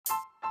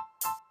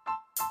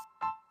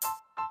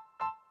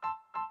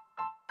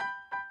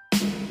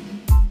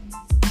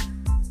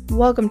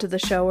Welcome to the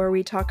show where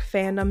we talk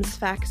fandoms,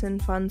 facts, and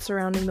fun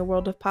surrounding the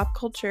world of pop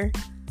culture.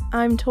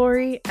 I'm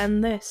Tori,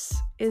 and this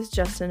is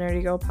Just a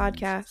Nerdy Girl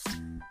podcast.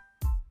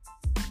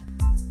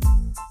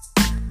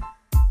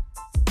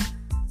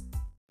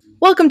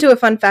 Welcome to a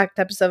fun fact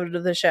episode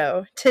of the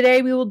show.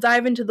 Today we will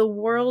dive into the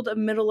world of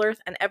Middle-earth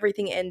and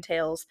everything it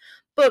entails.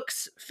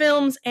 Books,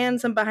 films,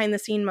 and some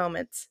behind-the-scene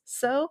moments.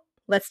 So,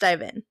 let's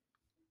dive in.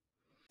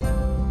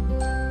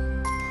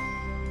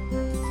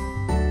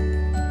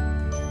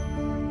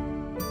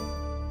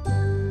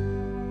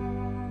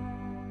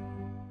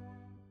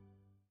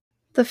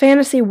 The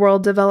fantasy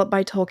world developed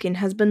by Tolkien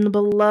has been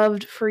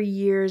beloved for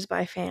years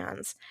by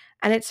fans,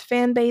 and its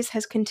fan base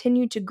has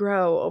continued to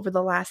grow over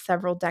the last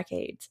several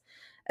decades,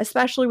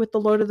 especially with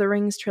the Lord of the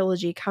Rings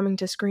trilogy coming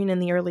to screen in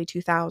the early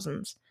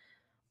 2000s.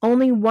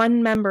 Only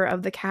one member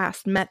of the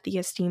cast met the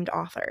esteemed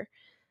author,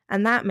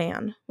 and that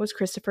man was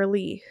Christopher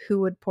Lee, who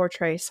would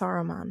portray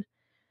Saruman.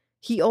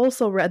 He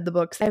also read the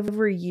books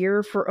every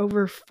year for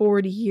over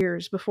 40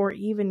 years before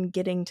even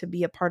getting to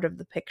be a part of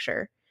the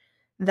picture.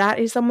 That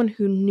is someone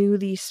who knew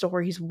these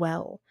stories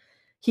well.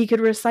 He could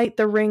recite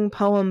the Ring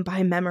poem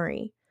by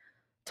memory.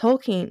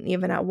 Tolkien,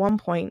 even at one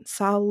point,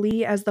 saw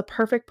Lee as the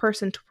perfect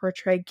person to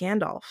portray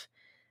Gandalf,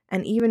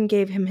 and even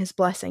gave him his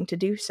blessing to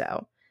do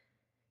so.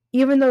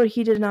 Even though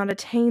he did not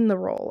attain the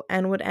role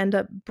and would end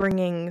up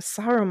bringing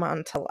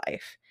Saruman to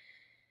life,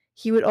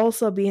 he would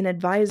also be an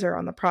advisor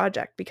on the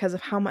project because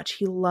of how much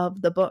he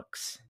loved the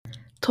books.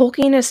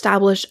 Tolkien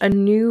established a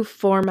new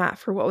format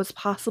for what was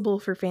possible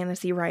for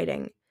fantasy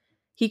writing.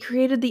 He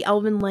created the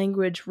Elven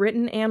language,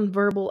 written and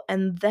verbal,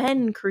 and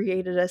then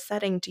created a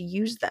setting to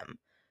use them,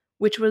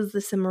 which was the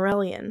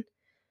Silmarillion.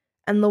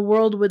 And the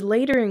world would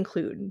later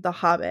include The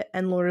Hobbit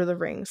and Lord of the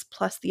Rings,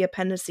 plus the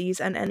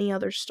appendices and any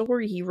other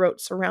story he wrote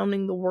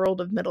surrounding the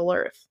world of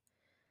Middle-earth.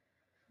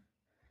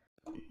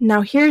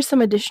 Now here's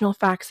some additional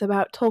facts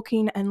about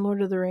Tolkien and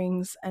Lord of the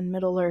Rings and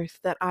Middle-earth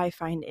that I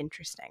find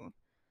interesting.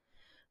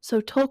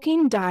 So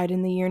Tolkien died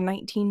in the year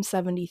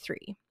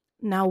 1973.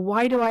 Now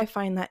why do I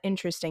find that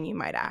interesting, you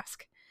might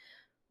ask?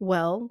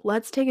 Well,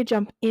 let's take a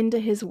jump into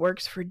his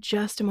works for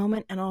just a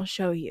moment and I'll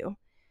show you.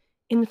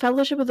 In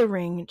Fellowship of the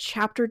Ring,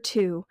 Chapter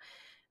 2,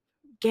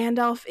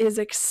 Gandalf is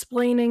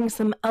explaining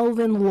some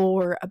elven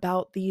lore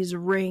about these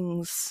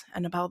rings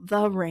and about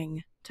the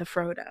ring to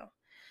Frodo.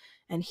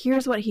 And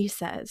here's what he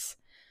says.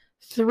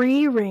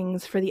 3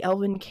 rings for the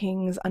elven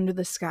kings under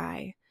the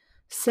sky,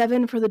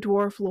 7 for the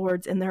dwarf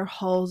lords in their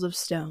halls of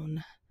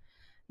stone,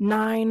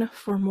 9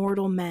 for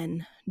mortal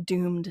men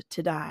doomed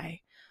to die,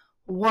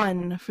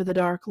 1 for the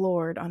Dark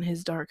Lord on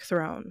his dark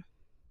throne.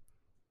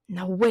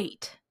 Now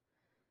wait.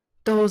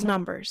 Those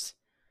numbers.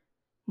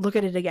 Look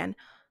at it again.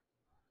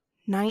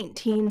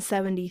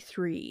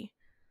 1973.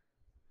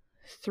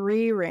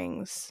 3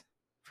 rings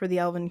for the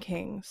Elven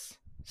Kings.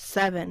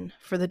 7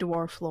 for the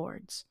Dwarf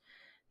Lords.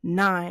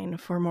 9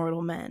 for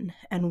mortal men.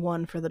 And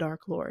 1 for the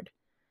Dark Lord.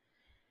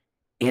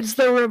 It's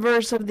the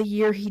reverse of the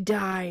year he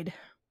died.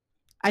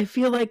 I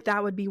feel like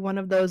that would be one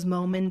of those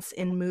moments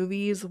in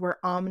movies where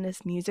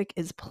ominous music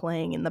is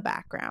playing in the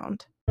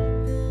background.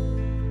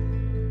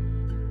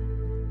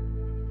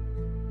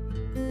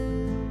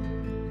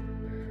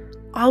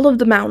 All of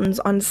the mountains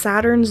on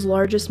Saturn's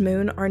largest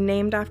moon are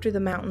named after the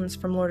mountains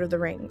from Lord of the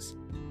Rings.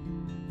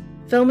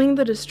 Filming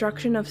the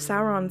destruction of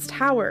Sauron's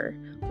tower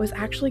was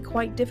actually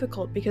quite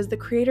difficult because the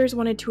creators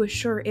wanted to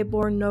assure it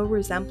bore no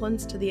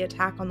resemblance to the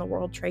attack on the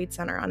World Trade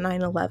Center on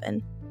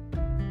 9/11.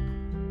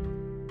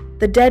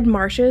 The Dead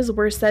Marshes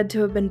were said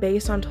to have been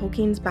based on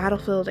Tolkien's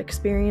battlefield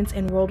experience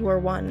in World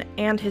War I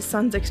and his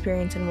son's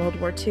experience in World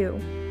War II,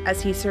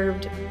 as he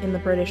served in the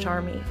British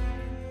Army.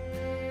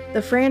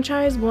 The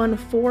franchise won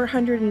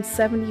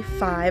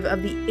 475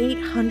 of the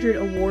 800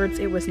 awards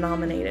it was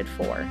nominated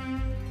for.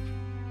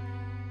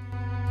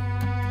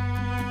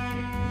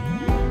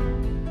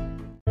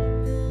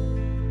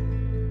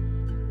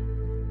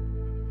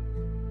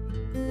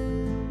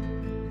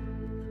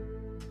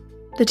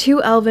 The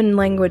 2 Elven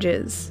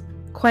languages,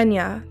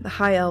 Quenya, the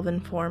High Elven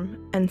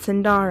form, and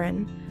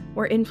Sindarin,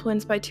 were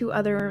influenced by 2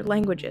 other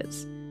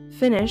languages,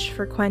 Finnish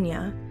for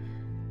Quenya,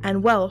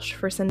 and Welsh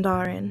for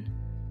Sindarin.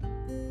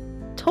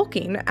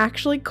 Tolkien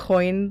actually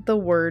coined the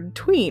word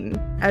tween,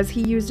 as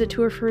he used it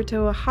to refer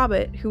to a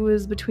hobbit who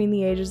was between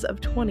the ages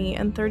of 20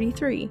 and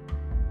 33.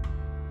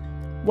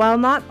 While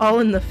not all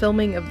in the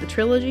filming of the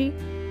trilogy,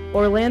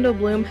 Orlando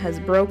Bloom has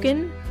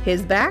broken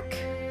his back,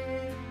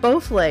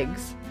 both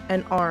legs,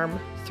 an arm,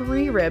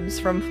 3 ribs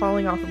from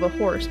falling off of a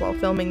horse while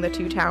filming The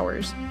Two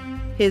Towers,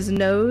 his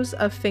nose,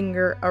 a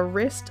finger, a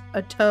wrist,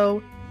 a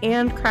toe,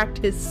 and cracked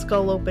his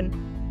skull open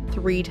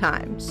 3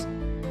 times.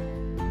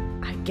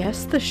 I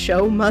guess the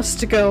show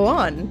must go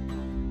on.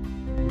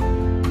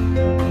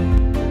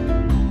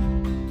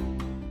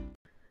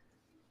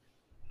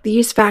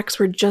 These facts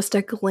were just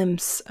a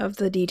glimpse of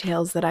the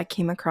details that I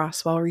came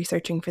across while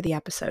researching for the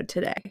episode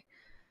today.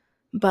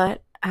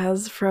 But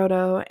as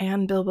Frodo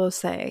and Bilbo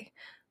say,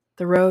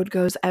 the road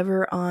goes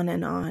ever on,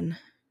 and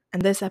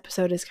this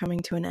episode is coming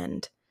to an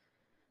end.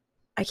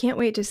 I can't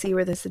wait to see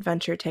where this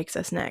adventure takes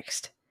us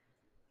next.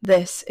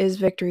 This is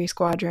Victory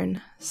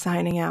Squadron,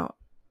 signing out.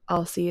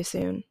 I'll see you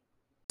soon.